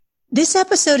This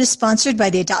episode is sponsored by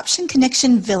the Adoption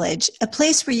Connection Village, a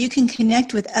place where you can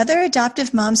connect with other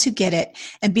adoptive moms who get it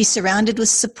and be surrounded with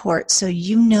support so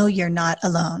you know you're not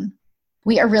alone.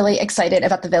 We are really excited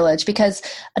about the Village because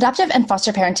adoptive and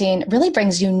foster parenting really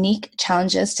brings unique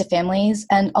challenges to families,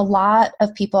 and a lot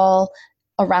of people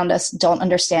around us don't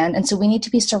understand. And so we need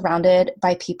to be surrounded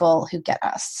by people who get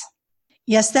us.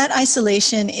 Yes, that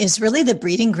isolation is really the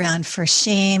breeding ground for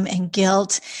shame and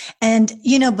guilt. And,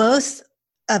 both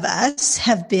of us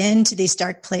have been to these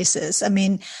dark places. I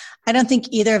mean, I don't think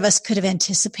either of us could have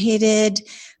anticipated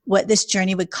what this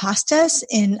journey would cost us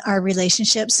in our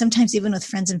relationships, sometimes even with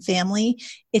friends and family.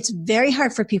 It's very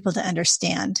hard for people to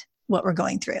understand what we're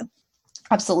going through.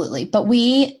 Absolutely. But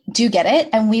we do get it.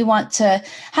 And we want to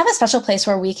have a special place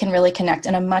where we can really connect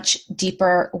in a much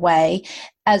deeper way,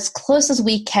 as close as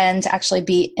we can to actually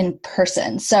be in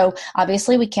person. So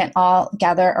obviously we can't all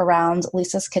gather around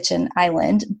Lisa's Kitchen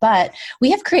Island, but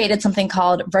we have created something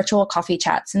called virtual coffee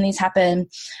chats. And these happen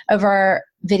over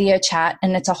video chat.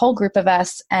 And it's a whole group of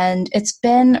us. And it's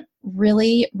been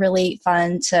really, really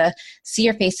fun to see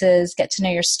your faces, get to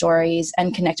know your stories,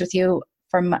 and connect with you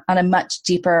on a much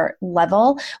deeper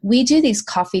level. We do these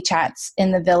coffee chats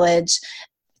in the Village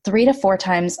 3 to 4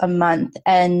 times a month,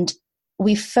 and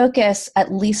we focus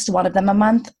at least one of them a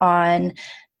month on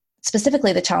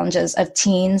specifically the challenges of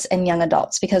teens and young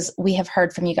adults, because we have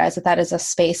heard from you guys that is a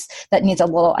space that needs a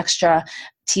little extra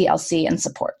TLC and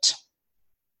support.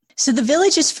 So the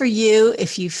Village is for you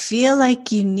if you feel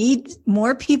like you need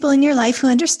more people in your life who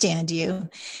understand you,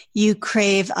 you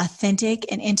crave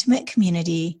authentic and intimate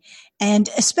community, and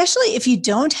especially if you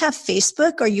don't have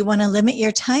Facebook or you want to limit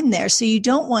your time there, so you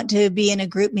don't want to be in a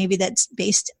group maybe that's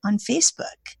based on Facebook.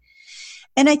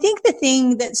 And I think the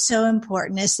thing that's so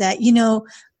important is that,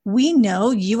 we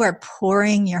know you are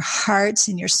pouring your hearts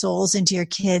and your souls into your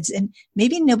kids, and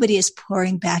maybe nobody is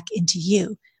pouring back into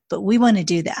you, but we want to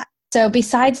do that. So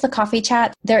besides the coffee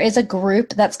chat, there is a group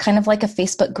that's kind of like a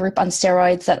Facebook group on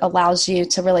steroids that allows you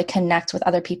to really connect with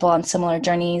other people on similar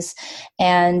journeys,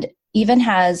 and even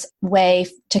has a way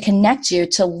to connect you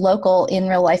to local in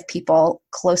real life people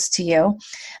close to you.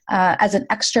 As an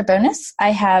extra bonus,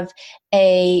 I have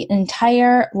an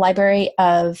entire library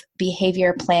of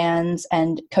behavior plans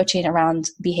and coaching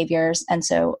around behaviors. And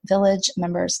so Village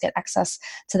members get access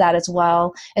to that as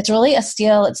well. It's really a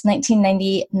steal. It's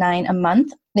 $19.99 a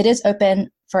month. It is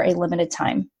open for a limited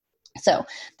time. So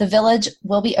the Village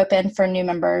will be open for new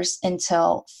members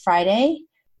until Friday,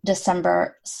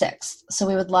 December 6th. So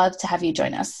we would love to have you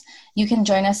join us. You can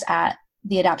join us at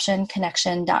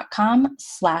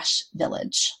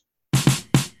theadoptionconnection.com/village.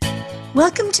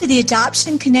 Welcome to the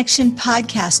Adoption Connection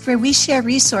podcast, where we share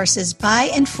resources by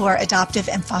and for adoptive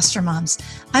and foster moms.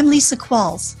 I'm Lisa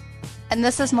Qualls. And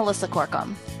this is Melissa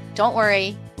Corkum. Don't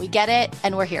worry, we get it,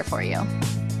 and we're here for you.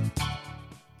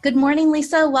 Good morning,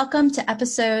 Lisa. Welcome to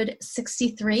episode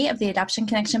 63 of the Adoption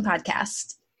Connection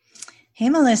podcast. Hey,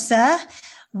 Melissa.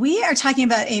 We are talking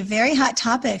about a very hot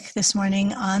topic this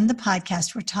morning on the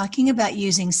podcast. We're talking about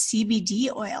using CBD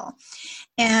oil.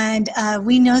 And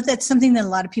we know that's something that a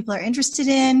lot of people are interested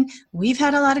in. We've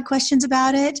had a lot of questions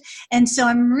about it. And so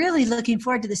I'm really looking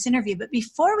forward to this interview. But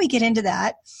before we get into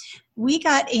that, we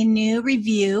got a new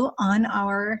review on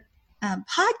our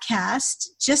podcast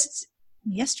just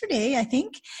yesterday, I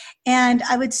think. And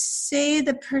I would say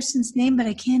the person's name, but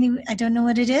I don't know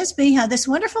what it is. But anyhow, this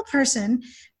wonderful person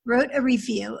wrote a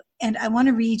review, and I want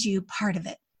to read you part of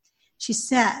it. She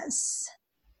says,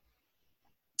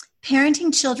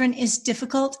 parenting children is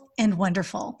difficult and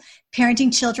wonderful.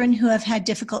 Parenting children who have had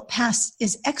difficult pasts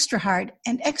is extra hard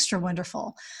and extra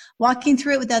wonderful. Walking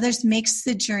through it with others makes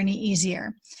the journey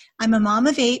easier. I'm a mom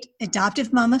of 8,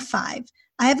 adoptive mom of 5.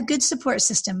 I have a good support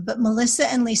system, but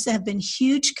Melissa and Lisa have been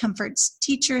huge comforts,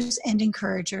 teachers, and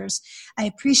encouragers. I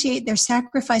appreciate their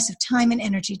sacrifice of time and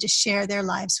energy to share their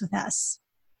lives with us.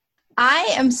 I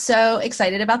am so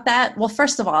excited about that. Well,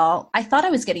 first of all, I thought I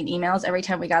was getting emails every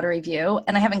time we got a review,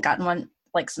 and I haven't gotten one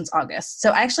since August.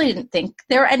 So I actually didn't think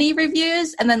there were any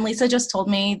reviews, and then Lisa just told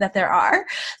me that there are.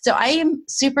 So I am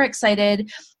super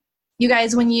excited. You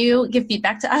guys, when you give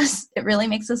feedback to us, it really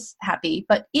makes us happy.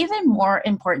 But even more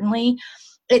importantly,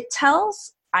 it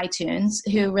tells iTunes,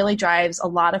 who really drives a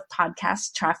lot of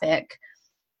podcast traffic,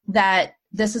 that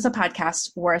this is a podcast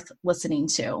worth listening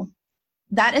to.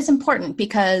 That is important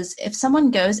because if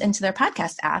someone goes into their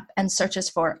podcast app and searches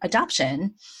for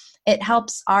adoption, it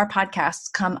helps our podcasts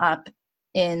come up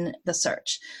in the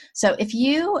search. So if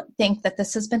you think that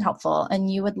this has been helpful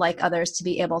and you would like others to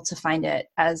be able to find it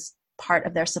as part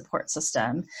of their support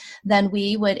system, then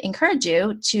we would encourage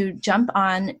you to jump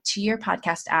on to your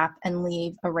podcast app and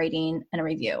leave a rating and a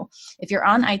review. If you're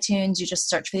on iTunes, you just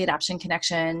search for the Adoption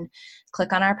Connection,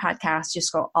 click on our podcast, you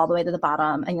scroll all the way to the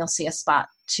bottom, and you'll see a spot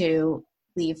to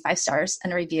leave 5 stars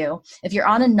and a review. If you're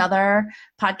on another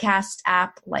podcast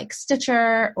app like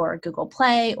Stitcher or Google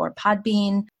Play or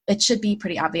Podbean, it should be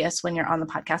pretty obvious when you're on the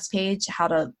podcast page how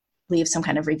to leave some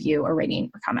kind of review or rating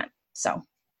or comment. So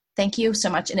thank you so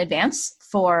much in advance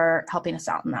for helping us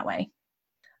out in that way.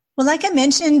 Well, like I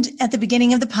mentioned at the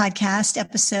beginning of the podcast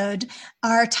episode,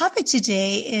 our topic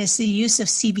today is the use of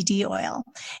CBD oil.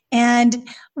 And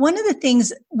one of the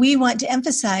things we want to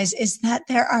emphasize is that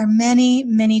there are many,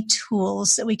 many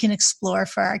tools that we can explore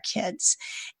for our kids.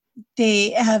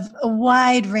 They have a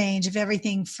wide range of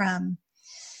everything from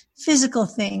physical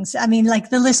things. I mean, like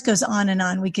the list goes on and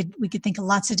on. We could think of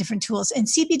lots of different tools. And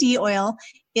CBD oil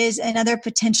is another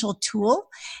potential tool.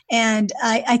 And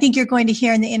I think you're going to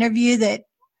hear in the interview that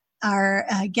our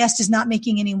guest is not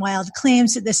making any wild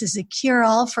claims that this is a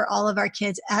cure-all for all of our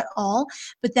kids at all,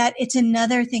 but that it's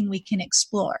another thing we can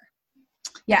explore.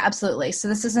 Yeah, absolutely. So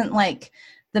this isn't like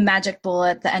the magic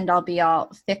bullet, the end-all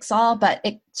be-all, fix-all, but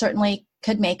it certainly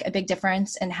could make a big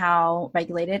difference in how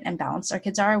regulated and balanced our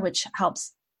kids are, which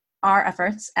helps our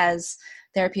efforts as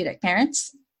therapeutic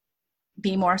parents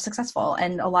be more successful,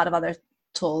 and a lot of other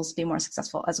tools be more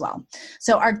successful as well.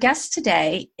 So our guest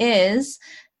today is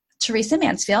Tereasa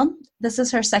Mansfield. This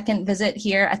is her second visit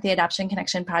here at the Adoption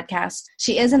Connection podcast.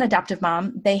 She is an adoptive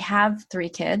mom. They have 3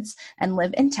 kids and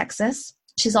live in Texas.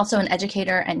 She's also an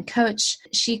educator and coach.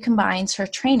 She combines her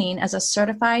training as a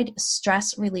certified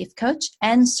stress relief coach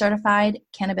and certified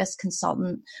cannabis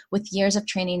consultant with years of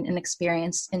training and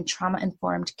experience in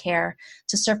trauma-informed care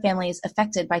to serve families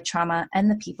affected by trauma and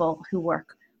the people who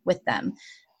work with them.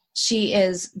 She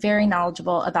is very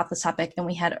knowledgeable about this topic, and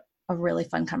we had a really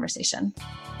fun conversation.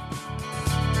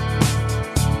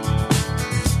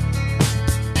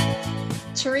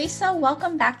 Tereasa,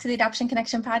 welcome back to the Adoption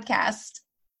Connection podcast.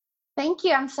 Thank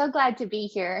you. I'm so glad to be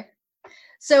here.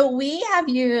 So we have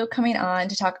you coming on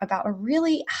to talk about a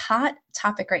really hot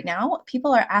topic right now.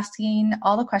 People are asking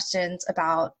all the questions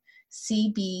about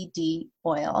CBD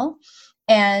oil,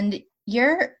 and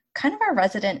you're kind of our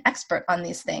resident expert on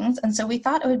these things. And so we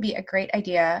thought it would be a great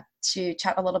idea to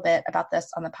chat a little bit about this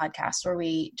on the podcast, where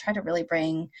we try to really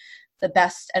bring the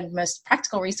best and most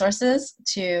practical resources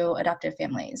to adoptive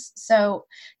families. So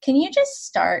can you just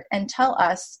start and tell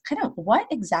us kind of what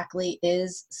exactly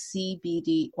is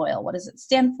CBD oil? What does it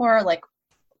stand for? Like,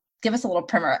 give us a little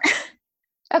primer.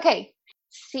 Okay.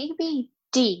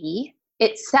 CBD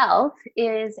itself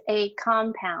is a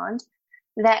compound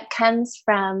that comes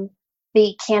from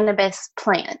the cannabis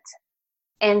plant.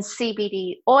 And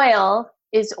CBD oil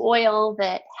is oil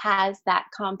that has that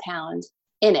compound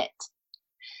in it.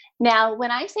 Now, when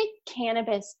I say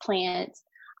cannabis plant,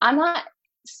 I'm not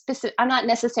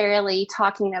necessarily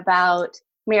talking about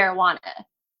marijuana,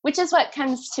 which is what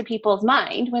comes to people's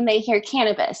mind when they hear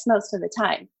cannabis most of the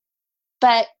time.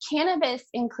 But cannabis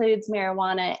includes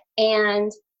marijuana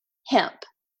and hemp.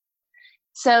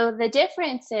 So the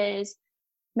difference is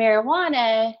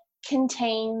marijuana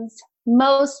contains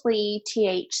mostly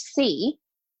THC,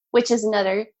 which is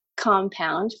another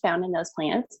compound found in those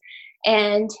plants,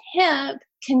 and hemp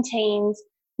contains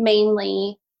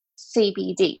mainly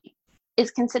CBD.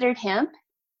 It's considered hemp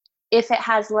if it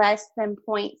has less than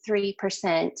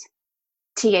 0.3%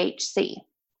 THC.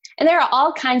 And there are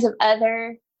all kinds of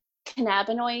other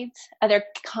cannabinoids, other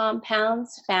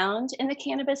compounds found in the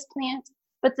cannabis plant,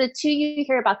 but the 2 you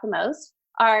hear about the most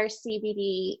are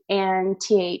CBD and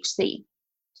THC.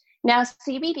 Now,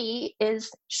 CBD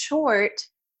is short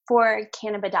for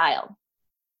cannabidiol.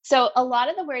 So a lot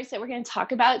of the words that we're going to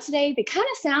talk about today, they kind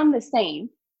of sound the same.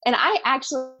 And I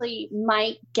actually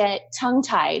might get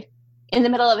tongue-tied in the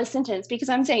middle of a sentence because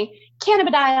I'm saying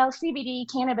cannabidiol, CBD,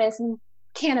 cannabis, and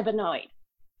cannabinoid.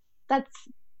 That's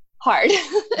hard.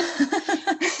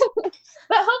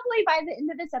 But hopefully by the end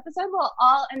of this episode, we'll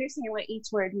all understand what each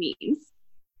word means.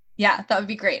 Yeah, that would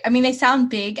be great. I mean, they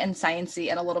sound big and sciencey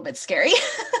and a little bit scary.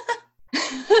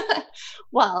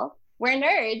 Well, we're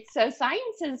nerds, so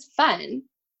science is fun.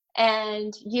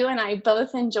 And you and I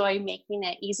both enjoy making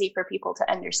it easy for people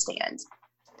to understand.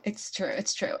 It's true.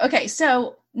 It's true. Okay.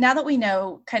 So now that we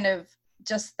know kind of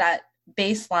just that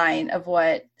baseline of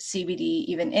what CBD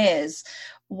even is,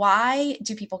 why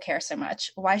do people care so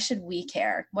much? Why should we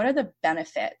care? What are the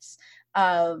benefits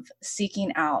of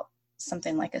seeking out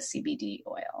something like a CBD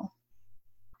oil?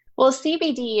 Well,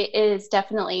 CBD is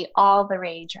definitely all the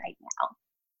rage right now,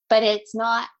 but it's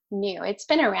not new. It's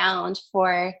been around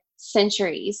for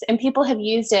centuries, and people have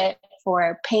used it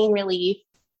for pain relief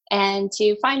and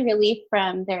to find relief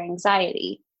from their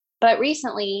anxiety. But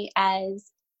recently,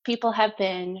 as people have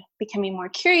been becoming more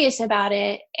curious about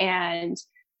it and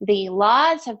the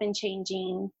laws have been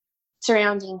changing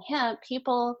surrounding hemp,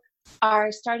 people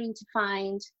are starting to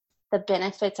find the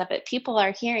benefits of it. People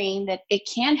are hearing that it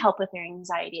can help with their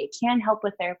anxiety, it can help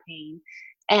with their pain,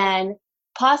 and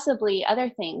possibly other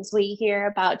things. We hear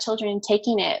about children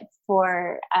taking it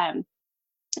for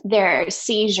their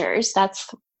seizures. That's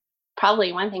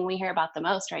probably one thing we hear about the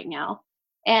most right now.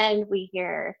 And we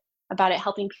hear about it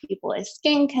helping people with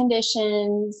skin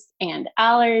conditions and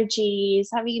allergies.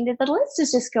 I mean, the list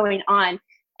is just going on.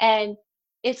 And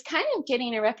it's kind of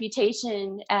getting a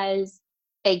reputation as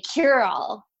a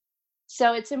cure-all.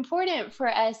 So it's important for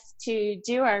us to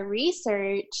do our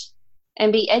research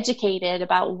and be educated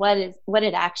about what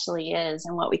it actually is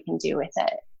and what we can do with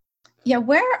it. Yeah,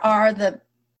 where are the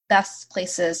best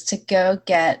places to go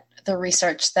get the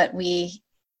research that we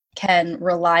can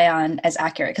rely on as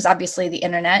accurate? Because obviously the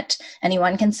internet,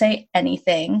 anyone can say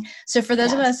anything. So for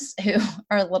those of us who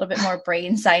are a little bit more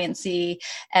brain sciencey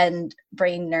and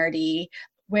brain nerdy,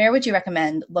 where would you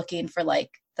recommend looking for like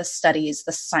the studies,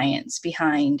 the science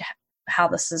behind how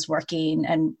this is working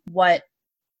and what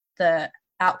the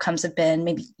outcomes have been,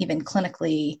 maybe even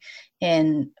clinically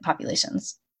in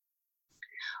populations?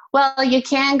 Well, you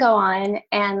can go on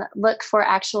and look for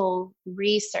actual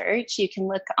research. You can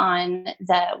look on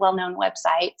the well-known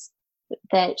websites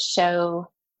that show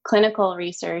clinical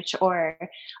research, or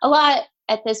a lot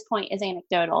at this point is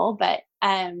anecdotal, but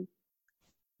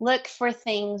look for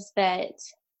things that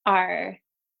are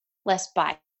less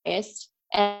biased.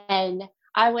 And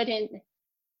I wouldn't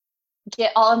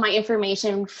get all of my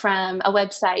information from a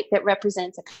website that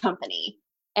represents a company.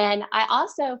 And I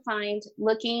also find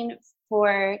looking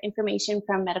for information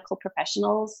from medical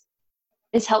professionals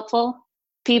is helpful.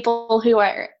 People who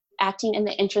are acting in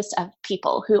the interest of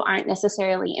people, who aren't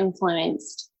necessarily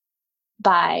influenced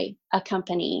by a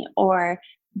company or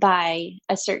by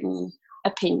a certain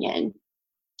opinion.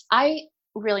 I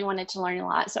really wanted to learn a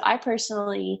lot. So I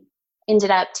personally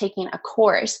ended up taking a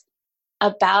course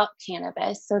about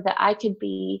cannabis so that I could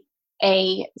be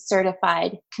a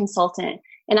certified consultant.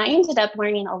 And I ended up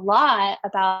learning a lot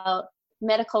about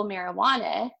medical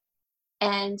marijuana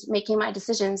and making my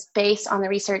decisions based on the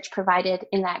research provided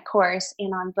in that course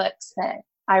and on books that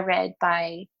I read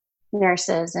by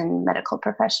nurses and medical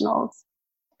professionals.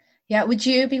 Yeah. Would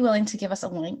you be willing to give us a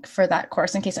link for that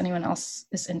course in case anyone else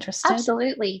is interested?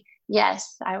 Absolutely.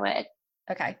 Yes, I would.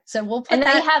 Okay. So we'll put and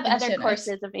that they have in the other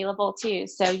courses available too.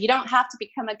 So you don't have to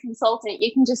become a consultant.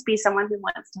 You can just be someone who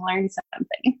wants to learn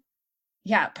something.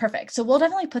 Yeah, perfect. So we'll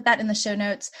definitely put that in the show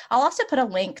notes. I'll also put a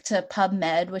link to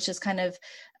PubMed, which is kind of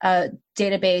a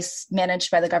database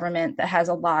managed by the government that has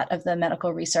a lot of the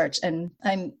medical research. And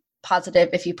I'm positive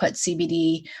if you put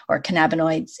CBD or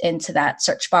cannabinoids into that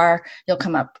search bar, you'll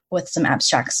come up with some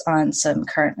abstracts on some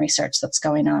current research that's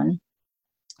going on.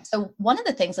 So one of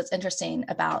the things that's interesting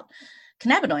about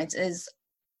cannabinoids is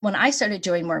when I started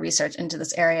doing more research into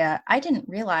this area, I didn't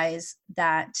realize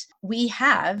that we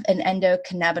have an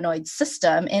endocannabinoid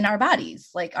system in our bodies.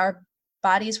 Like our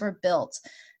bodies were built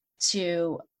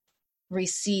to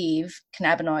receive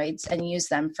cannabinoids and use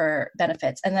them for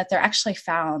benefits, and that they're actually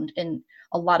found in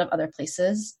a lot of other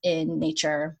places in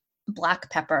nature. Black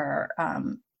pepper,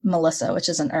 melissa, which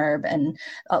is an herb, and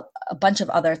a bunch of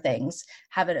other things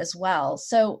have it as well.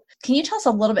 So can you tell us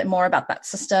a little bit more about that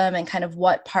system and kind of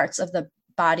what parts of the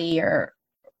body or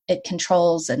it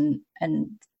controls and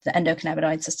the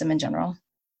endocannabinoid system in general?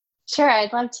 Sure,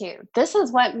 I'd love to. This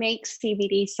is what makes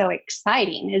CBD so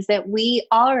exciting, is that we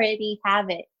already have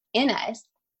it in us.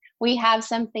 We have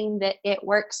something that it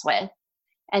works with,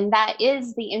 and that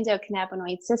is the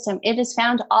endocannabinoid system. It is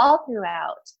found all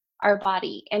throughout our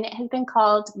body, and it has been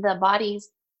called the body's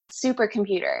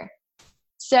supercomputer.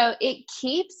 So it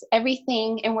keeps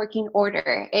everything in working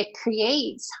order. It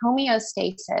creates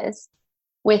homeostasis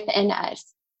within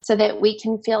us so that we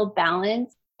can feel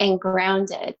balanced and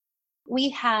grounded. We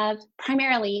have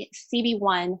primarily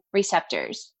CB1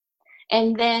 receptors.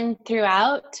 And then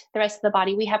throughout the rest of the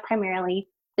body, we have primarily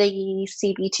the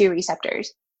CB2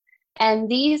 receptors. And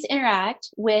these interact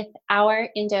with our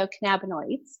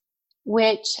endocannabinoids,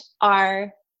 which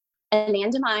are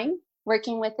anandamide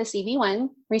working with the CB1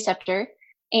 receptor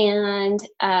and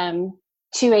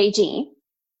 2-AG,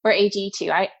 or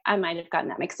AG2. I might have gotten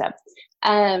that mixed up.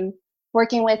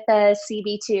 Working with the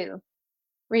CB2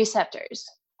 receptors.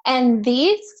 And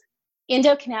these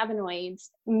endocannabinoids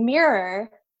mirror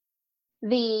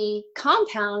the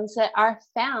compounds that are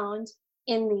found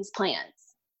in these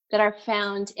plants, that are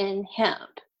found in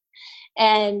hemp.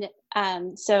 And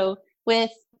So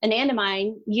with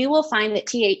anandamide, you will find that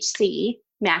THC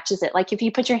matches it. Like if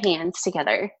you put your hands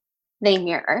together, they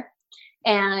mirror.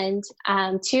 And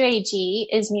 2-AG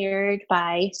is mirrored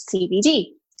by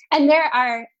CBD. And there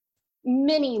are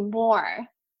many more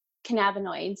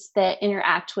cannabinoids that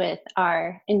interact with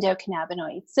our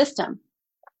endocannabinoid system.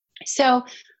 So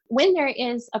when there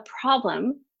is a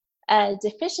problem, a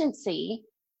deficiency,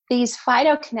 these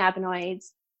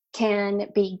phytocannabinoids can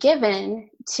be given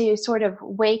to sort of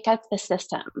wake up the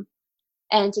system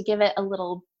and to give it a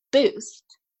little boost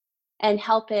and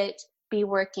help it be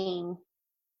working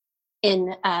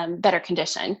in better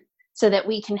condition so that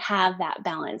we can have that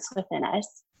balance within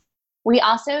us. We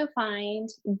also find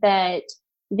that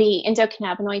the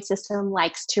endocannabinoid system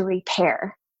likes to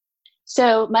repair.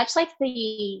 So much like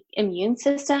the immune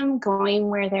system going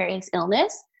where there is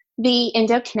illness, the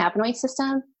endocannabinoid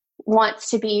system wants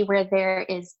to be where there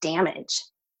is damage.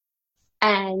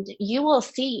 And you will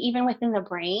see even within the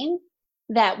brain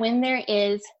that when there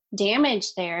is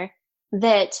damage there,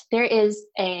 that there is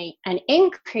an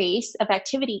increase of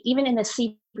activity even in the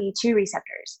CB2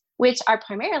 receptors, which are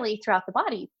primarily throughout the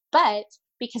body. But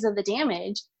because of the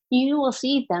damage, you will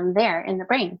see them there in the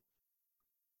brain.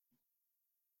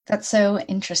 That's so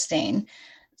interesting.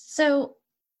 So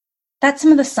that's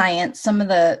some of the science, some of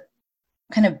the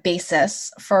kind of basis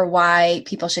for why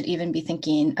people should even be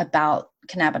thinking about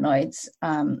cannabinoids,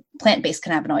 plant-based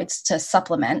cannabinoids, to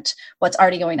supplement what's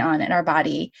already going on in our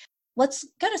body. Let's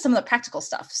go to some of the practical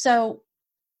stuff. So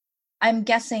I'm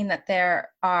guessing that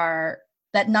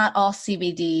that not all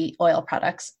CBD oil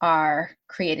products are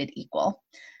created equal.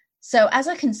 So as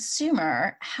a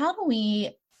consumer, how do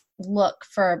we look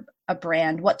for a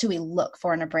brand? What do we look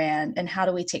for in a brand? And how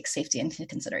do we take safety into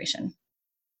consideration?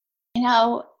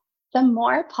 The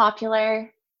more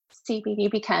popular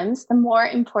CBD becomes, the more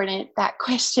important that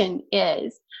question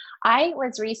is. I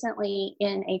was recently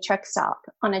in a truck stop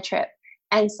on a trip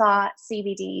and saw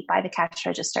CBD by the cash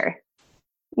register.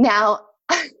 Now,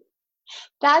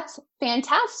 that's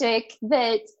fantastic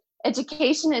that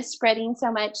education is spreading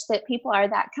so much that people are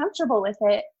that comfortable with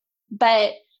it.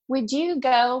 But would you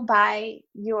go buy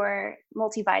your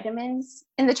multivitamins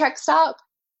in the truck stop?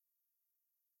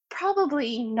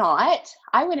 Probably not.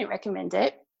 I wouldn't recommend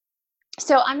it.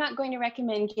 So I'm not going to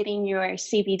recommend getting your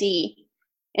CBD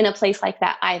in a place like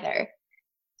that either.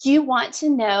 You want to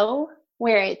know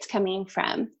where it's coming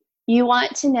from. You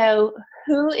want to know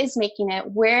who is making it,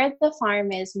 where the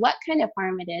farm is, what kind of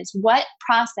farm it is, what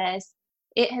process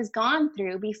it has gone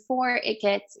through before it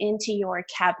gets into your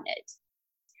cabinet.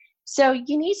 So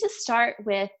you need to start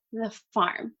with the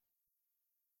farm.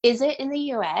 Is it in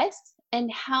the US?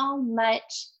 And how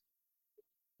much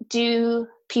do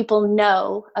people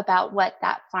know about what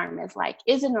that farm is like?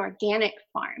 Is it an organic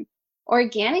farm?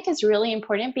 Organic is really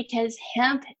important because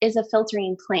hemp is a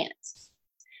filtering plant.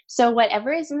 So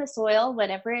whatever is in the soil,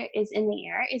 whatever is in the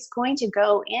air is going to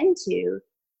go into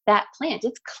that plant.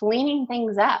 It's cleaning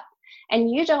things up.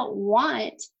 And you don't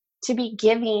want to be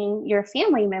giving your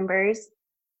family members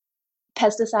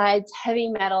pesticides, heavy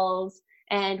metals,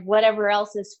 and whatever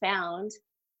else is found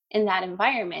in that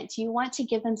environment. You want to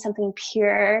give them something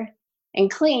pure and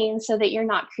clean so that you're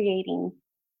not creating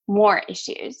more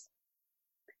issues.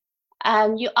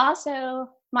 You also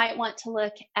might want to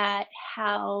look at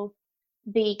how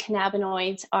the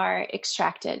cannabinoids are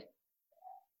extracted.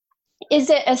 Is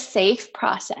it a safe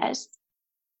process?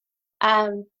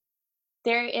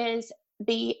 There is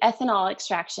the ethanol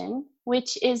extraction,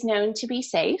 which is known to be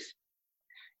safe.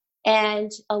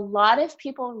 And a lot of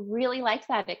people really like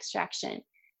that extraction.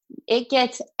 It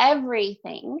gets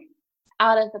everything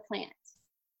out of the plant.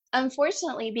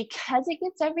 Unfortunately, because it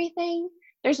gets everything,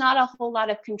 there's not a whole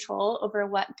lot of control over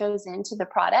what goes into the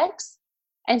products.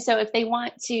 And so if they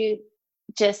want to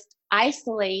just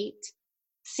isolate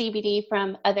CBD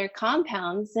from other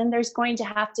compounds, then there's going to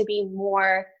have to be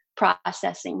more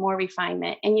processing, more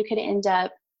refinement, and you could end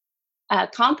up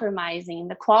compromising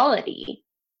the quality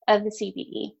of the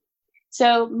CBD.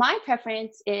 So my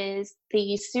preference is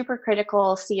the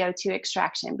supercritical CO2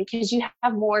 extraction because you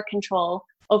have more control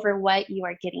over what you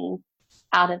are getting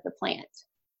out of the plant.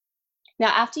 Now,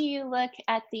 after you look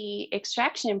at the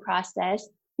extraction process,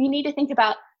 you need to think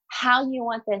about how you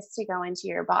want this to go into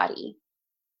your body.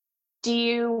 Do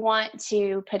you want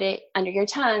to put it under your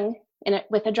tongue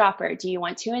with a dropper? Do you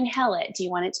want to inhale it? Do you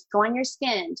want it to go on your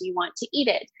skin? Do you want to eat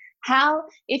it?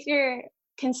 If you're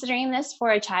considering this for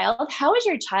a child, how is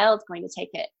your child going to take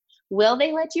it? Will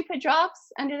they let you put drops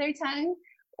under their tongue?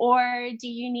 Or do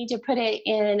you need to put it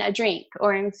in a drink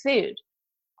or in food?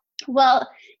 Well,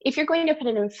 if you're going to put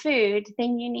it in food,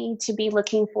 then you need to be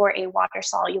looking for a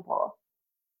water-soluble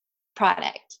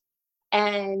product.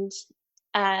 And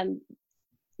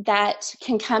that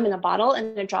can come in a bottle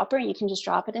and a dropper, and you can just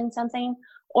drop it in something,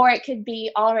 or it could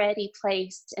be already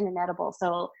placed in an edible.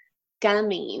 So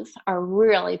gummies are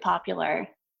really popular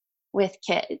with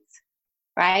kids,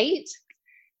 right?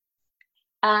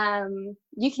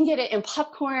 You can get it in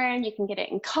popcorn, you can get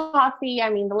it in coffee. I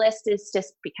mean, the list is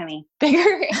just becoming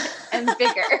bigger and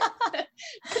bigger.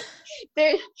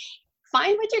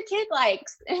 Find what your kid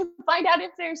likes and find out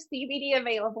if there's CBD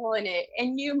available in it,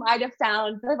 and you might have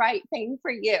found the right thing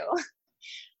for you.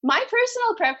 My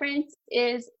personal preference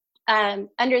is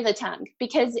under the tongue,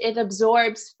 because it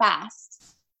absorbs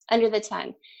fast under the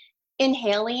tongue.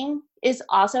 Inhaling is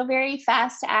also very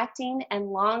fast acting and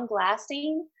long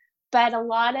lasting, but a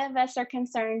lot of us are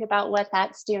concerned about what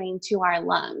that's doing to our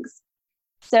lungs.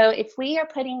 So if we are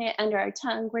putting it under our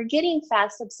tongue, we're getting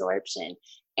fast absorption.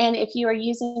 And if you are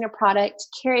using a product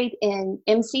carried in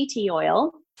MCT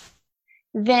oil,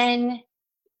 then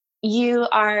you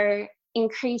are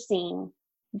increasing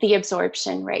the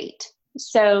absorption rate.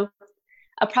 So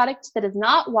a product that is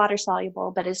not water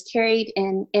soluble but is carried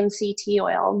in MCT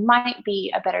oil might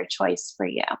be a better choice for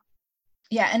you.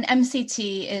 Yeah, and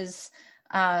MCT is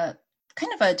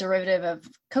kind of a derivative of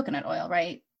coconut oil,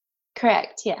 right?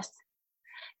 Correct, yes.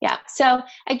 Yeah, so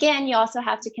again, you also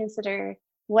have to consider,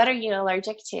 what are you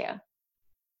allergic to?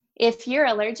 If you're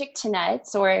allergic to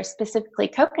nuts, or specifically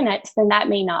coconuts, then that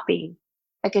may not be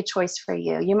a good choice for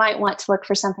you. You might want to look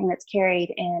for something that's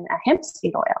carried in a hemp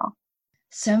seed oil.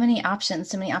 So many options,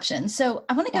 so many options. So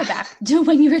I want to go back to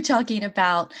when you were talking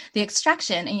about the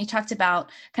extraction, and you talked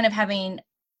about kind of having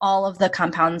all of the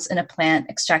compounds in a plant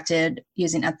extracted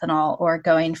using ethanol, or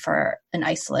going for an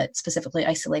isolate, specifically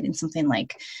isolating something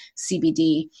like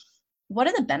CBD. What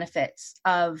are the benefits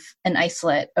of an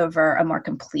isolate over a more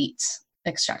complete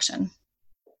extraction?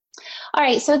 All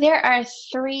right, so there are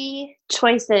 3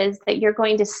 choices that you're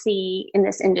going to see in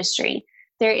this industry.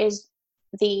 There is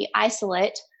the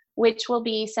isolate, which will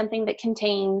be something that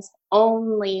contains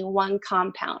only one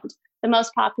compound, the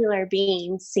most popular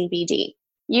being CBD.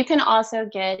 You can also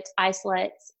get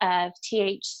isolates of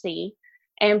THC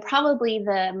and probably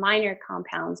the minor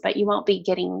compounds, but you won't be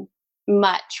getting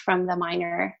much from the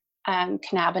minor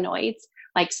cannabinoids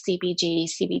like CBG,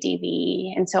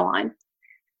 CBDV, and so on.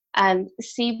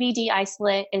 CBD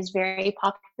isolate is very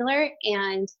popular,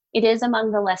 and it is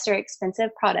among the lesser expensive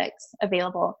products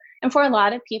available. And for a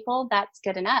lot of people, that's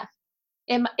good enough.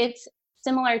 It's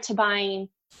similar to buying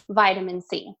vitamin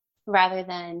C rather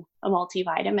than a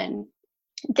multivitamin.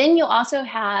 Then you also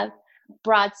have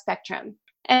broad spectrum.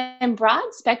 And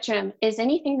broad spectrum is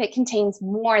anything that contains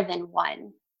more than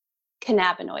one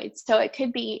cannabinoid. So it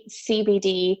could be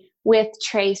CBD with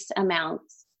trace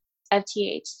amounts of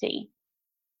THC.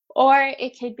 Or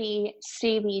it could be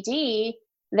CBD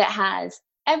that has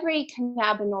every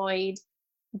cannabinoid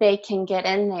they can get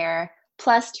in there,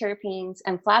 plus terpenes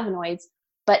and flavonoids,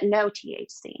 but no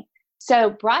THC.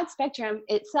 So broad spectrum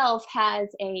itself has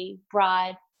a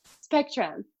broad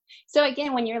spectrum. So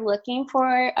again, when you're looking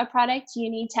for a product, you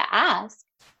need to ask,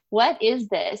 what is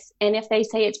this? And if they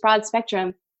say it's broad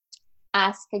spectrum,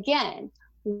 ask again,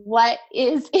 what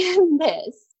is in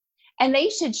this? And they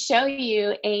should show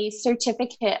you a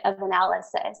certificate of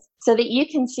analysis so that you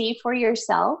can see for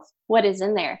yourself what is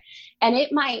in there. And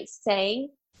it might say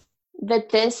that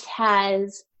this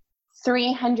has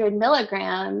 300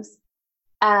 milligrams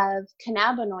of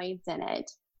cannabinoids in it.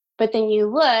 But then you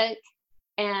look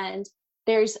and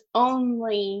there's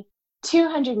only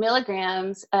 200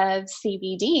 milligrams of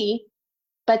CBD,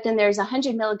 but then there's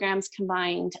 100 milligrams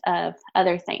combined of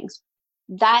other things.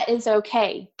 That is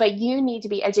okay, but you need to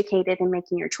be educated in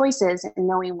making your choices and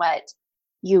knowing what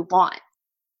you want,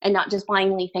 and not just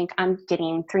blindly think, I'm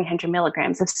getting 300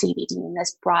 milligrams of CBD in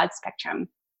this broad spectrum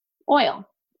oil.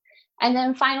 And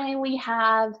then finally, we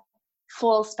have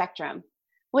full spectrum,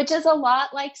 which is a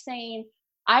lot like saying,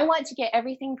 I want to get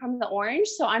everything from the orange,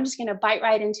 so I'm just going to bite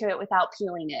right into it without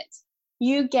peeling it.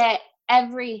 You get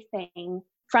everything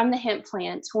from the hemp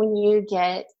plant when you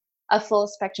get a full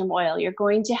spectrum oil. You're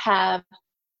going to have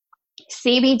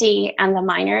CBD and the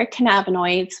minor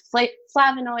cannabinoids,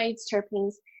 flavonoids,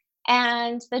 terpenes,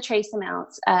 and the trace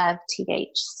amounts of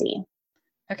THC.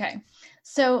 Okay.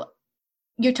 So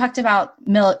you talked about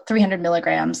 300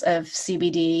 milligrams of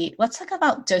CBD. Let's talk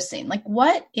about dosing. Like,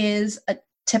 what is a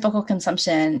typical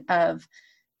consumption of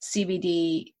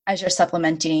CBD as you're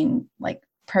supplementing, like,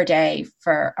 per day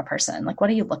for a person? Like, what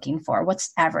are you looking for?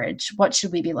 What's average? What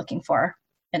should we be looking for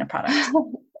in a product?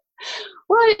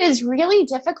 Well, it is really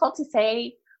difficult to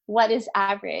say what is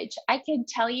average. I could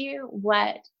tell you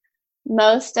what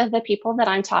most of the people that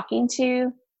I'm talking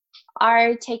to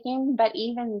are taking, but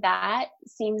even that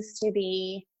seems to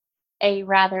be a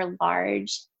rather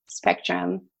large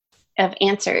spectrum of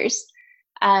answers.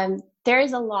 There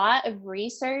is a lot of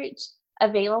research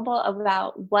available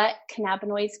about what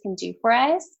cannabinoids can do for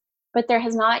us, but there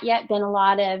has not yet been a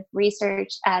lot of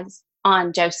research as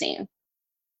on dosing.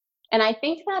 And I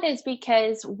think that is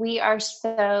because we are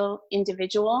so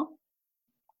individual,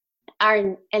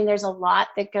 and there's a lot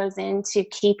that goes into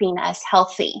keeping us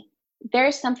healthy.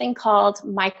 There's something called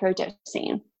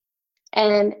microdosing,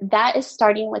 and that is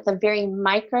starting with a very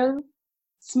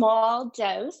small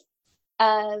dose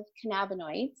of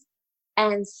cannabinoids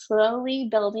and slowly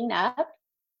building up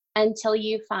until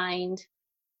you find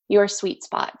your sweet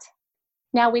spot.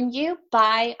 Now, when you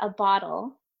buy a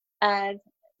bottle of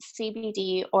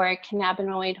CBD or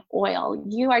cannabinoid oil,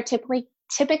 you are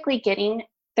typically getting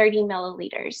 30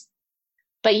 milliliters,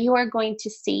 but you are going to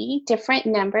see different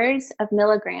numbers of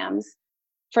milligrams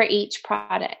for each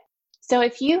product. So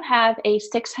if you have a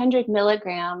 600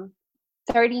 milligram,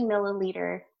 30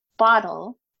 milliliter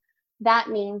bottle, that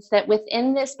means that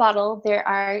within this bottle, there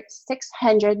are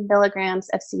 600 milligrams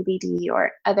of CBD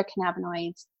or other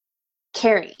cannabinoids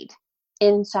carried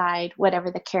inside whatever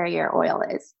the carrier oil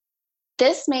is.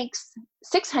 This makes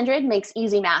 600 makes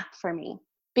easy math for me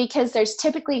because there's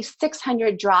typically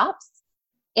 600 drops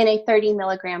in a 30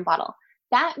 milligram bottle.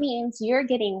 That means you're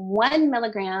getting 1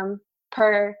 milligram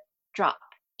per drop.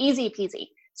 Easy peasy.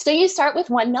 So you start with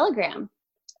 1 milligram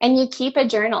and you keep a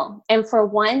journal. And for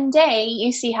one day,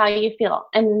 you see how you feel.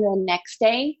 And then the next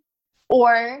day,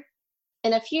 or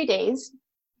in a few days,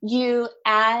 you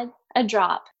add a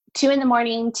drop, 2 in the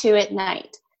morning, 2 at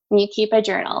night, and you keep a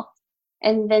journal.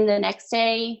 And then the next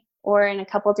day, or in a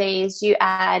couple days, you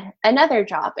add another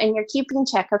drop and you're keeping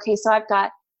check. Okay, so I've got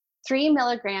 3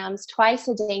 milligrams twice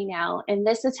a day now, and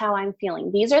this is how I'm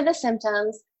feeling. These are the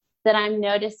symptoms that I'm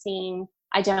noticing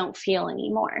I don't feel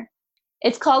anymore.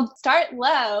 It's called start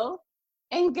low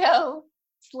and go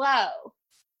slow.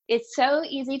 It's so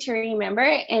easy to remember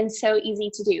and so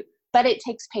easy to do, but it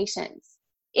takes patience.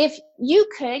 If you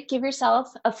could give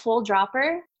yourself a full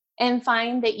dropper and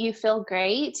find that you feel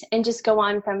great and just go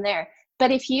on from there.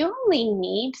 But if you only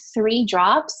need 3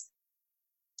 drops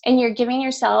and you're giving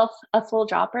yourself a full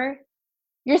dropper,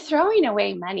 you're throwing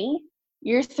away money.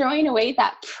 You're throwing away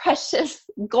that precious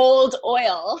gold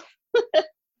oil.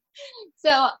 So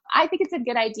I think it's a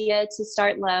good idea to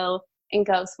start low and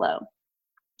go slow.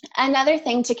 Another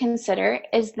thing to consider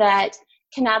is that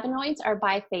cannabinoids are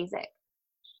biphasic.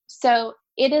 So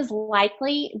it is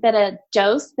likely that a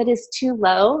dose that is too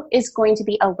low is going to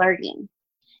be alerting,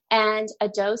 and a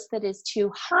dose that is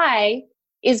too high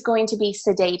is going to be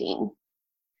sedating.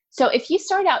 So if you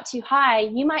start out too high,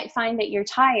 you might find that you're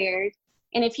tired,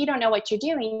 and if you don't know what you're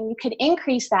doing, you could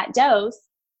increase that dose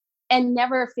and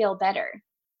never feel better.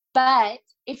 But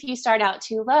if you start out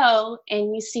too low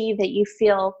and you see that you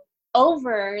feel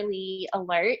overly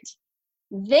alert,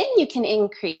 then you can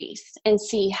increase and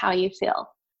see how you feel.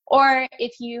 Or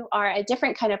if you are a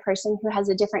different kind of person who has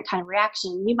a different kind of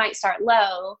reaction, you might start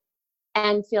low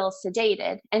and feel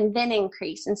sedated and then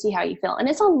increase and see how you feel. And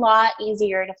it's a lot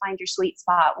easier to find your sweet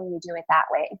spot when you do it that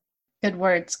way. Good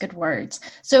words, good words.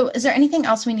 So is there anything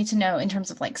else we need to know in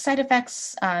terms of like side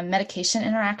effects, medication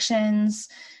interactions?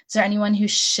 Is there anyone who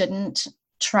shouldn't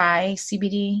try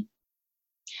CBD?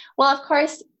 Well, of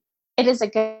course, it is a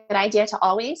good idea to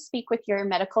always speak with your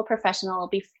medical professional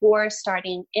before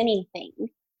starting anything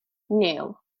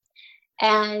new.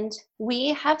 And we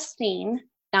have seen,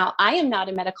 now I am not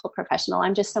a medical professional,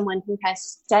 I'm just someone who has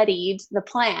studied the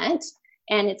plant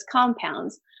and its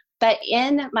compounds. But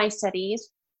in my studies,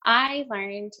 I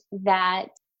learned that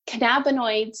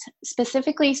cannabinoids,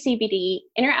 specifically CBD,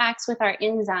 interacts with our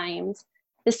enzymes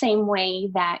the same way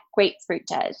that grapefruit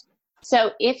does.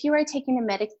 So if you are taking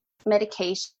a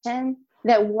medication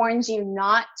that warns you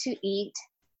not to eat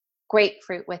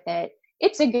grapefruit with it,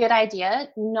 it's a good idea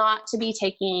not to be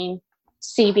taking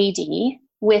CBD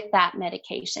with that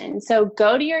medication. So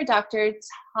go to your doctor,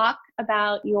 talk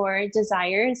about your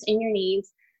desires and your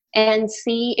needs, and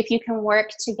see if you can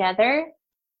work together.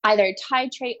 Either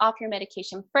titrate off your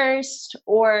medication first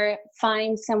or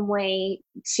find some way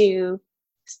to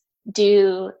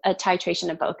do a titration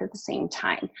of both at the same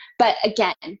time. But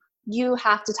again, you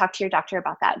have to talk to your doctor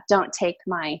about that. Don't take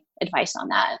my advice on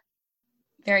that.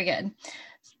 Very good.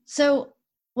 So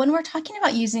when we're talking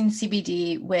about using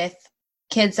CBD with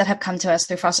kids that have come to us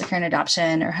through foster care and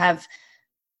adoption or have,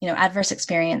 adverse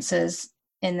experiences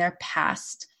in their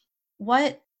past,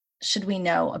 what should we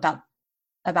know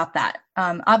about that?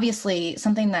 Obviously,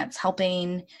 something that's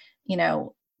helping,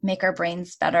 make our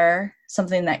brains better,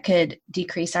 something that could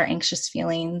decrease our anxious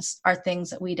feelings, are things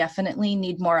that we definitely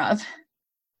need more of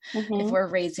if we're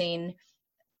raising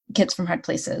kids from hard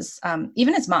places.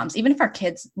 Even as moms, even if our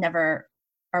kids never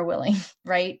are willing,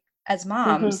 right? As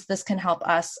moms, this can help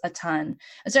us a ton.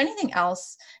 Is there anything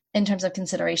else in terms of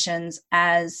considerations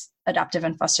as adoptive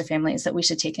and foster families that we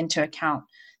should take into account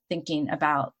thinking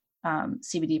about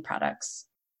CBD products?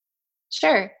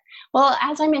 Sure. Well,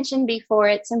 as I mentioned before,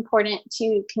 it's important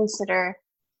to consider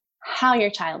how your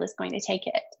child is going to take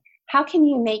it. How can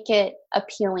you make it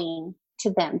appealing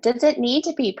to them? Does it need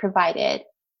to be provided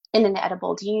in an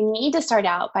edible? Do you need to start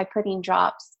out by putting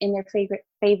drops in their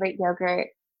favorite yogurt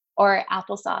or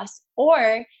applesauce?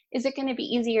 Or is it going to be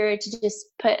easier to just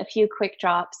put a few quick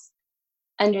drops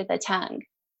under the tongue?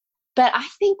 But I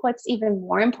think what's even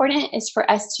more important is for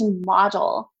us to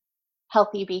model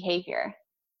healthy behavior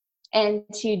and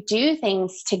to do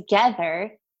things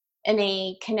together in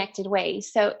a connected way.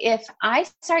 So if I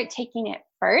start taking it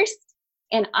first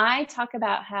and I talk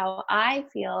about how I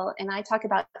feel and I talk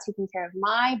about taking care of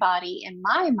my body and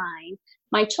my mind,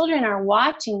 my children are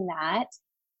watching that,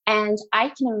 and I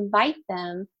can invite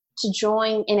them to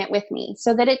join in it with me,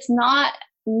 so that it's not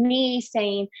me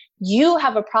saying, you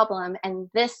have a problem and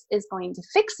this is going to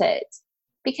fix it,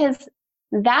 because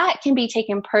that can be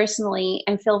taken personally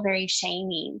and feel very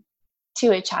shaming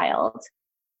to a child.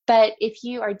 But if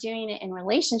you are doing it in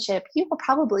relationship, you will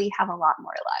probably have a lot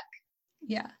more luck.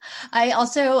 Yeah. I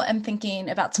also am thinking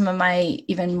about some of my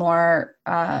even more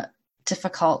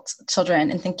difficult children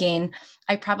and thinking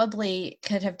I probably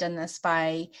could have done this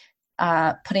by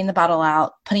putting the bottle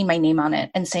out, putting my name on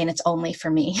it and saying it's only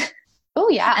for me. Oh,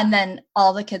 yeah. And then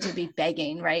all the kids would be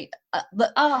begging, right?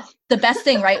 The best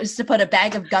thing, right, was to put a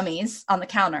bag of gummies on the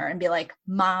counter and be like,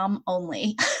 mom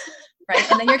only. Right.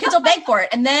 And then your kids will beg for it.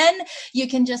 And then you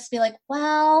can just be like,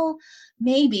 well,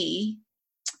 maybe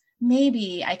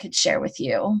I could share with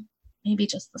you, maybe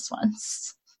just this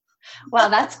once. Well,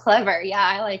 that's clever. Yeah,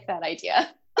 I like that idea.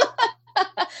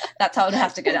 That's how it would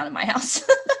have to go down in my house.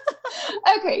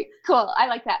 Okay, cool. I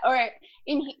like that. All right.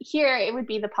 In here, it would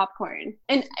be the popcorn.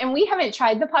 And we haven't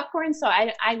tried the popcorn. So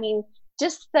I mean,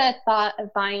 just the thought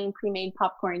of buying pre-made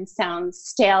popcorn sounds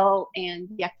stale and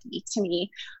yucky to me.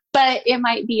 But it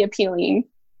might be appealing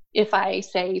if I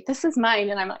say, this is mine.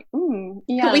 And I'm like,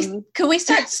 yum. Could we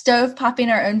start stove popping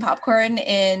our own popcorn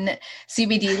in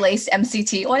CBD laced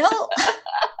MCT oil?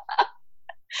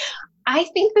 I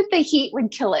think that the heat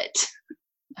would kill it.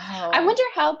 Oh. I wonder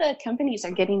how the companies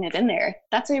are getting it in there.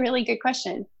 That's a really good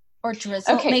question. Or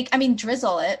drizzle. Okay.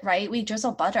 Drizzle it, right? We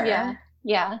drizzle butter.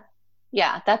 Yeah.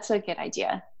 That's a good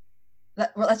idea.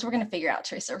 That's what we're going to figure out,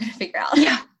 Tereasa. We're going to figure out.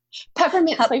 Yeah.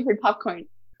 Peppermint flavored popcorn.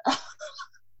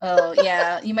 Oh,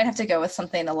 yeah. You might have to go with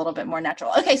something a little bit more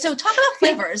natural. Okay. So talk about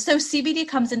flavors. So CBD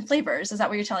comes in flavors. Is that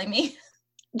what you're telling me?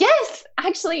 Yes,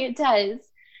 actually it does.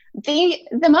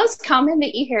 The most common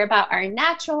that you hear about are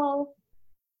natural,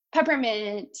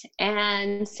 peppermint,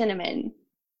 and cinnamon.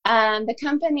 The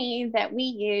company that we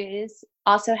use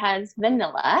also has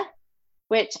vanilla,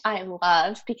 which I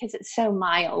love because it's so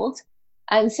mild.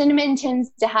 Cinnamon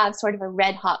tends to have sort of a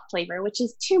red hot flavor, which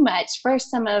is too much for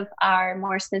some of our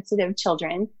more sensitive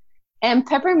children. And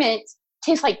peppermint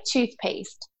tastes like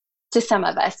toothpaste to some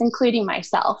of us, including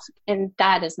myself, and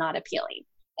that is not appealing.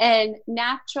 And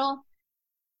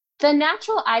the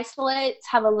natural isolates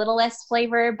have a little less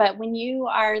flavor, but when you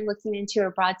are looking into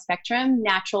a broad spectrum,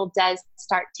 natural does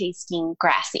start tasting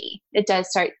grassy. It does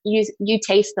start, you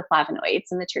taste the flavonoids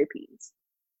and the terpenes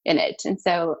in it. And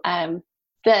so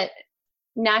the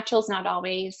natural is not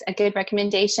always a good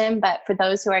recommendation, but for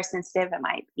those who are sensitive, it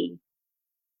might be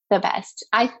the best.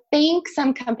 I think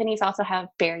some companies also have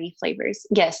berry flavors.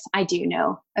 Yes, I do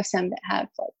know of some that have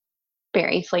like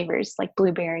berry flavors, like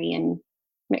blueberry and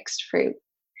mixed fruit.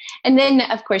 And then,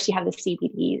 of course, you have the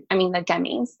CBD, the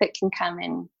gummies that can come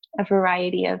in a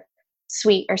variety of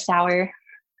sweet or sour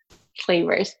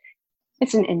flavors.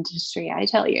 It's an industry, I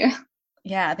tell you.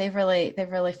 Yeah, they've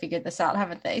really figured this out,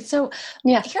 haven't they? So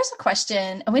yeah, here's a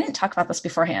question. And we didn't talk about this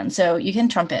beforehand, so you can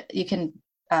punt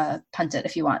it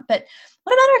if you want. But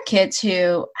what about our kids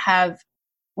who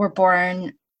were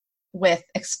born with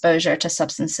exposure to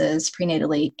substances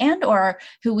prenatally, and or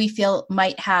who we feel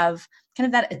might have kind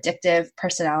of that addictive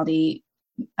personality?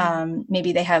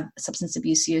 Maybe they have substance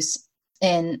abuse use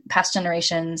in past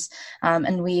generations,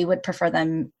 and we would prefer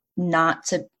them not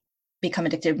to become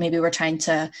addicted. Maybe we're trying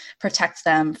to protect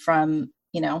them from,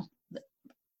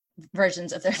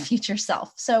 versions of their future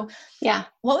self. So yeah,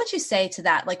 what would you say to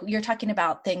that? Like, you're talking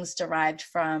about things derived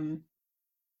from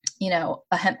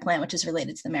a hemp plant, which is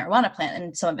related to the marijuana plant,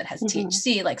 and some of it has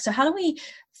THC. Like, so how do we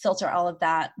filter all of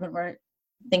that when we're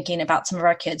thinking about some of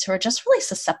our kids who are just really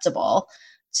susceptible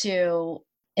to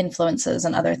influences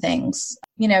and other things?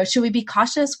 Should we be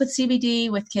cautious with CBD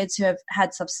with kids who have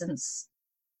had substance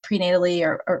prenatally,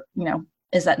 or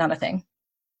is that not a thing?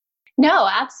 No,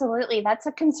 absolutely. That's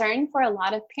a concern for a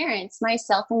lot of parents,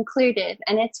 myself included.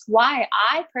 And it's why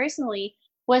I personally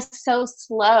was so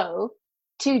slow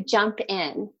to jump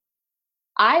in.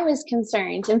 I was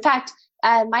concerned. In fact,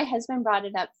 my husband brought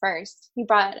it up first. He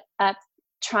brought up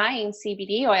trying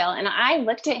CBD oil, and I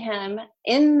looked at him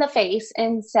in the face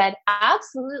and said,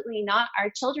 absolutely not. Our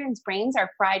children's brains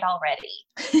are fried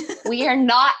already. We are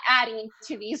not adding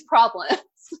to these problems.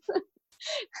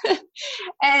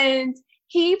 And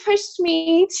he pushed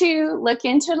me to look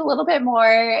into it a little bit more.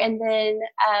 And then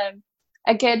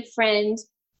a good friend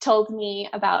told me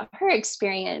about her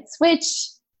experience, which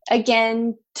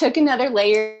again took another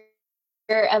layer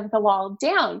of the wall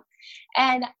down.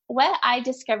 And what I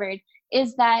discovered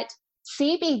is that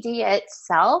CBD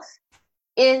itself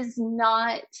is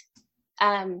not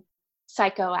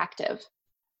psychoactive.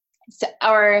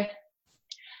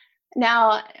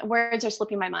 Now words are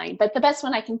slipping my mind, but the best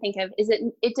one I can think of is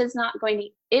it is not going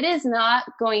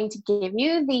to give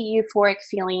you the euphoric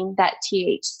feeling that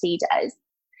THC does.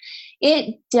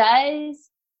 It does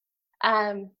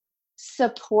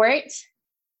support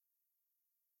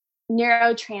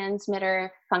neurotransmitter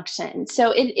function.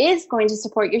 So it is going to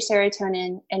support your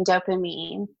serotonin and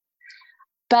dopamine,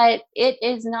 but it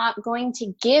is not going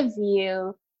to give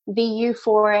you the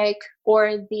euphoric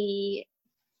or the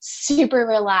super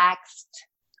relaxed,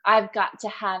 I've got to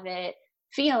have it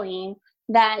feeling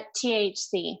that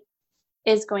THC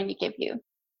is going to give you.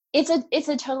 It's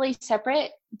a totally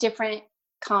separate, different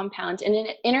compound, and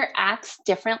it interacts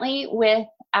differently with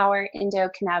our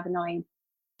endocannabinoid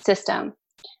system.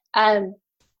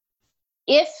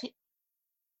 If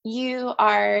you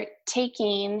are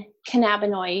taking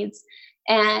cannabinoids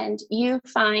and you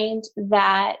find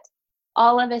that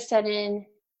all of a sudden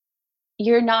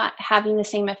you're not having the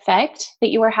same effect that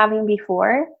you were having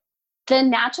before, the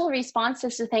natural response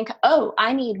is to think, oh,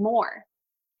 I need more.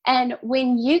 And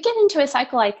when you get into a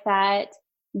cycle like that,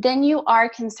 then you are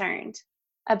concerned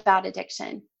about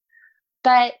addiction.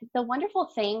 But the wonderful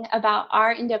thing about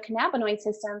our endocannabinoid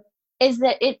system is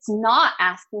that it's not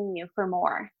asking you for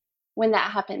more when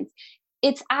that happens.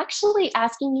 It's actually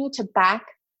asking you to back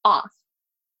off.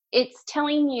 It's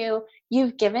telling you,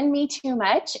 you've given me too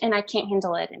much and I can't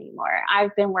handle it anymore.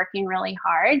 I've been working really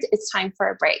hard. It's time for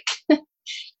a break.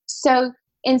 So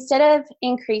instead of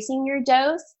increasing your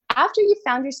dose, after you've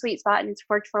found your sweet spot and it's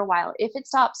worked for a while, if it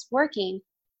stops working,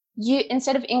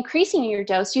 instead of increasing your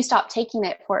dose, you stop taking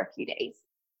it for a few days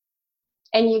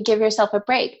and you give yourself a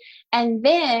break. And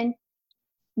then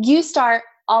you start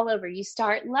all over. You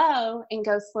start low and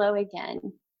go slow again.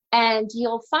 And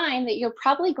you'll find that you're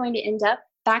probably going to end up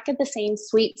back at the same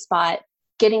sweet spot,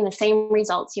 getting the same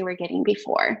results you were getting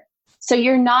before. So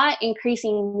you're not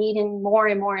increasing, needing more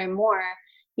and more and more.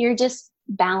 You're just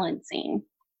balancing.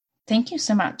 Thank you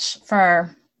so much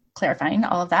for clarifying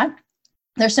all of that.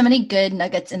 There's so many good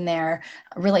nuggets in there,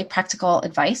 really practical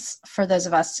advice for those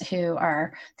of us who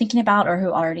are thinking about or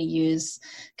who already use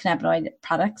cannabinoid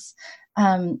products.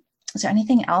 Is there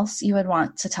anything else you would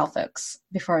want to tell folks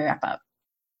before we wrap up?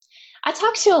 I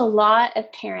talk to a lot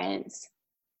of parents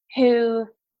who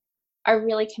are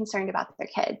really concerned about their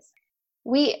kids.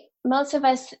 Most of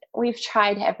us, we've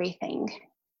tried everything.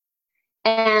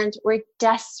 And we're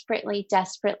desperately,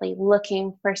 desperately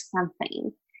looking for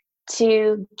something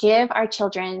to give our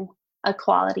children a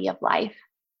quality of life.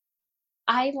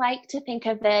 I like to think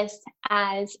of this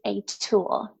as a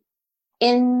tool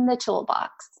in the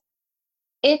toolbox.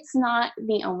 It's not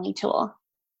the only tool.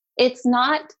 It's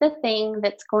not the thing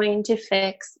that's going to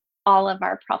fix all of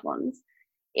our problems.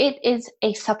 It is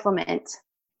a supplement.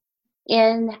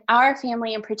 In our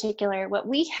family in particular, what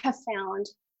we have found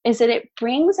is that it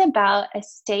brings about a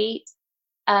state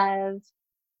of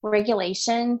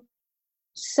regulation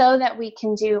so that we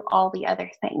can do all the other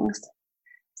things,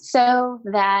 so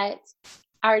that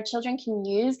our children can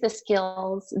use the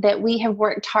skills that we have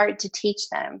worked hard to teach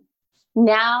them.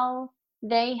 Now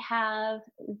they have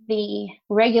the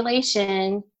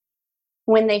regulation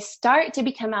when they start to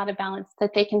become out of balance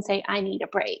that they can say, I need a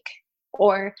break,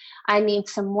 or I need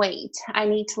some weight. I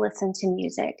need to listen to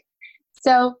music.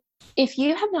 So if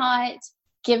you have not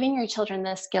given your children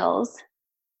the skills,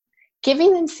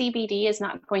 giving them CBD is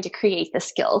not going to create the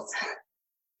skills.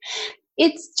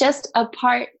 It's just a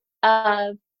part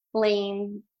of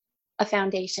laying a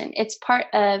foundation. It's part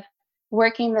of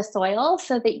working the soil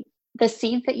so that the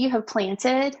seed that you have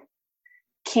planted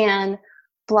can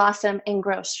blossom and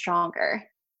grow stronger.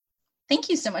 Thank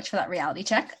you so much for that reality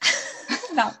check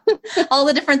about all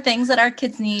the different things that our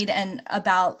kids need, and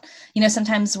about,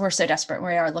 sometimes we're so desperate,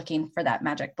 we are looking for that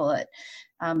magic bullet.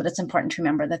 But it's important to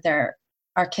remember that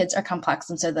our kids are complex.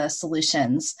 And so the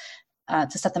solutions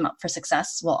to set them up for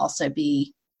success will also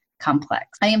be complex.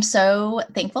 I am so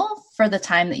thankful for the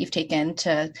time that you've taken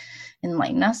to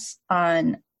enlighten us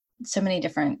on so many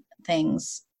different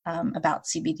things about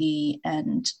CBD.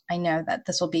 And I know that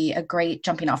this will be a great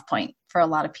jumping off point for a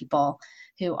lot of people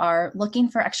who are looking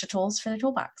for extra tools for their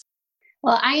toolbox.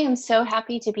 Well, I am so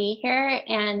happy to be here,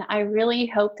 and I really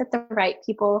hope that the right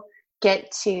people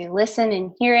get to listen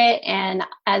and hear it. And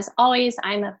as always,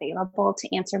 I'm available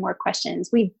to answer more questions.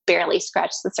 We barely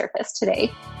scratched the surface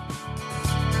today.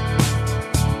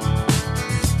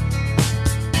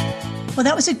 Well,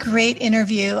 that was a great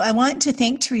interview. I want to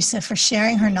thank Tereasa for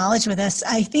sharing her knowledge with us.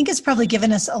 I think it's probably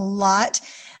given us a lot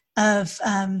of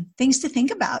things to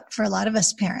think about for a lot of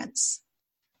us parents.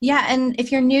 Yeah, and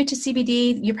if you're new to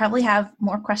CBD, you probably have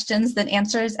more questions than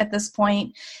answers at this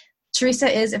point.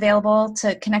 Tereasa is available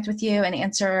to connect with you and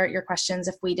answer your questions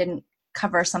if we didn't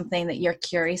cover something that you're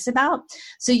curious about.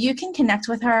 So you can connect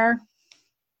with her.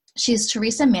 She's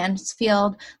Tereasa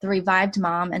Mansfield, the Revived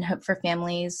Mom and Hope for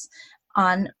Families,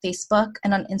 on Facebook,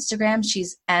 and on Instagram,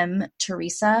 she's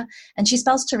Tereasa, and she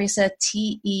spells Tereasa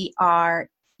Tereasa.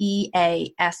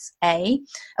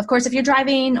 Of course, if you're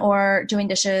driving or doing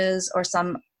dishes or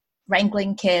some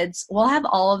wrangling kids, we'll have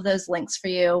all of those links for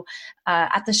you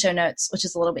at the show notes, which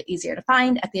is a little bit easier to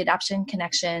find at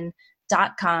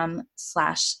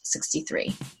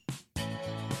theadoptionconnection.com/63.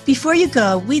 Before you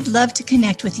go, we'd love to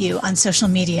connect with you on social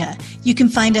media. You can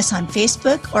find us on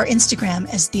Facebook or Instagram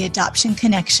as The Adoption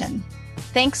Connection.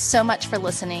 Thanks so much for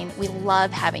listening. We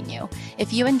love having you.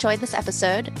 If you enjoyed this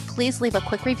episode, please leave a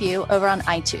quick review over on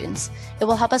iTunes. It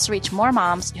will help us reach more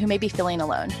moms who may be feeling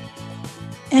alone.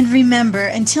 And remember,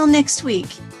 until next week,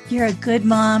 you're a good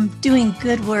mom doing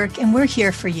good work, and we're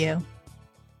here for you.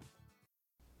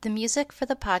 The music for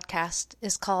the podcast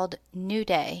is called New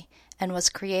Day and was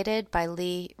created by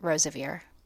Lee Rosevere.